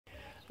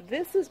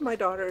This is my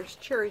daughter's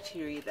cherry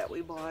tree that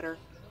we bought her.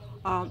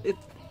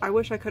 I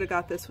wish I could have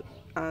got this,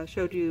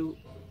 showed you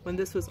when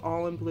this was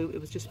all in bloom. It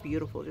was just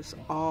beautiful, just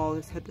all,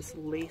 this had this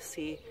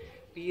lacy,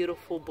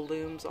 beautiful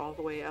blooms all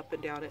the way up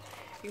and down it.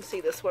 You can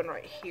see this one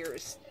right here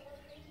is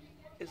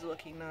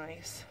looking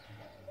nice.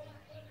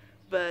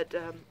 But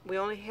we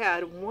only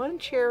had one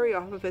cherry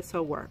off of it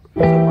so far,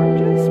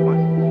 just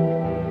one.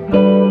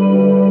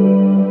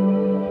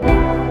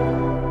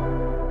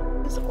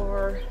 These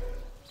are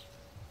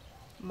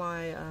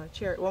my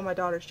my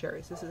daughter's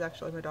cherries. This is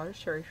actually my daughter's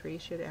cherry tree.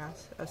 She had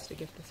asked us to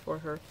get this for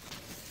her.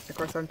 Of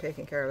course, I'm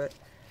taking care of it.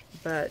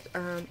 But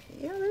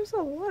yeah, there's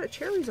a lot of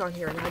cherries on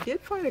here, and I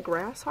did find a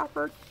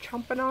grasshopper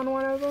chomping on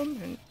one of them,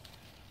 and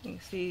you can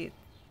see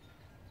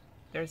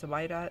there's a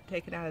bite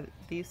taken out of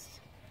this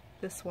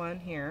one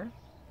here.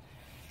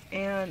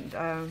 And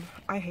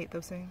I hate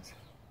those things.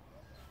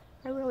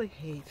 I really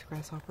hate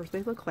grasshoppers.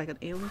 They look like an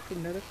alien from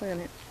another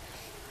planet.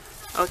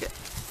 Okay,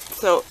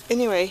 so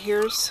anyway,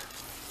 here's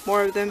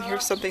more of them.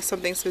 Here's something's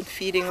been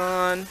feeding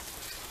on.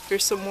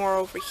 There's some more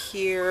over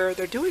here.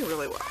 They're doing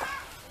really well.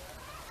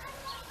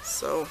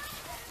 So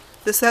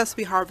this has to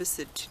be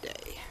harvested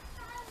today.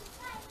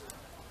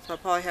 So I'll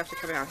probably have to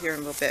come out here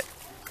in a little bit.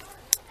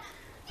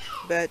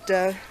 But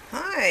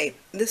hi,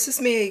 this is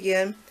me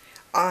again.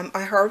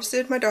 I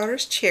harvested my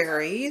daughter's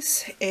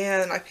cherries,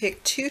 and I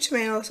picked 2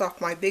 tomatoes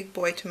off my big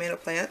boy tomato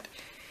plant.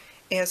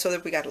 And so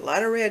that we got a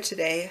lot of red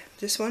today.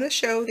 Just want to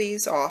show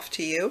these off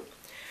to you.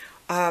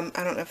 I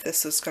don't know if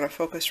this is going to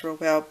focus real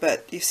well,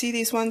 but you see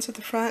these ones at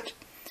the front?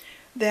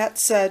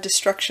 That's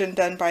destruction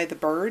done by the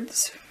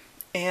birds.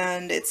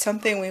 And it's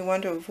something we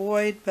want to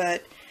avoid,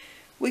 but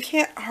we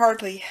can't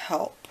hardly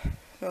help.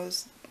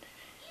 Those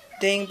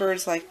dang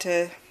birds like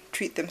to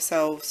treat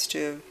themselves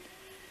to,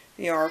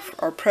 you know,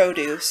 our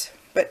produce.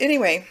 But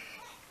anyway,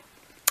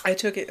 I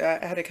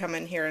had to come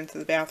in here into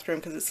the bathroom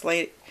because it's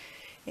late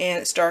and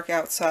it's dark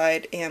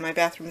outside, and my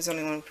bathroom is the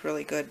only one with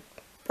really good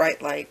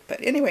bright light. But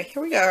anyway,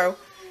 here we go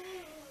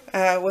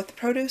with the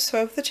produce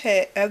of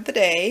the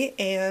day,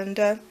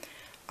 and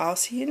I'll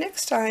see you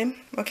next time.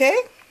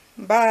 Okay,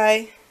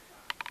 bye.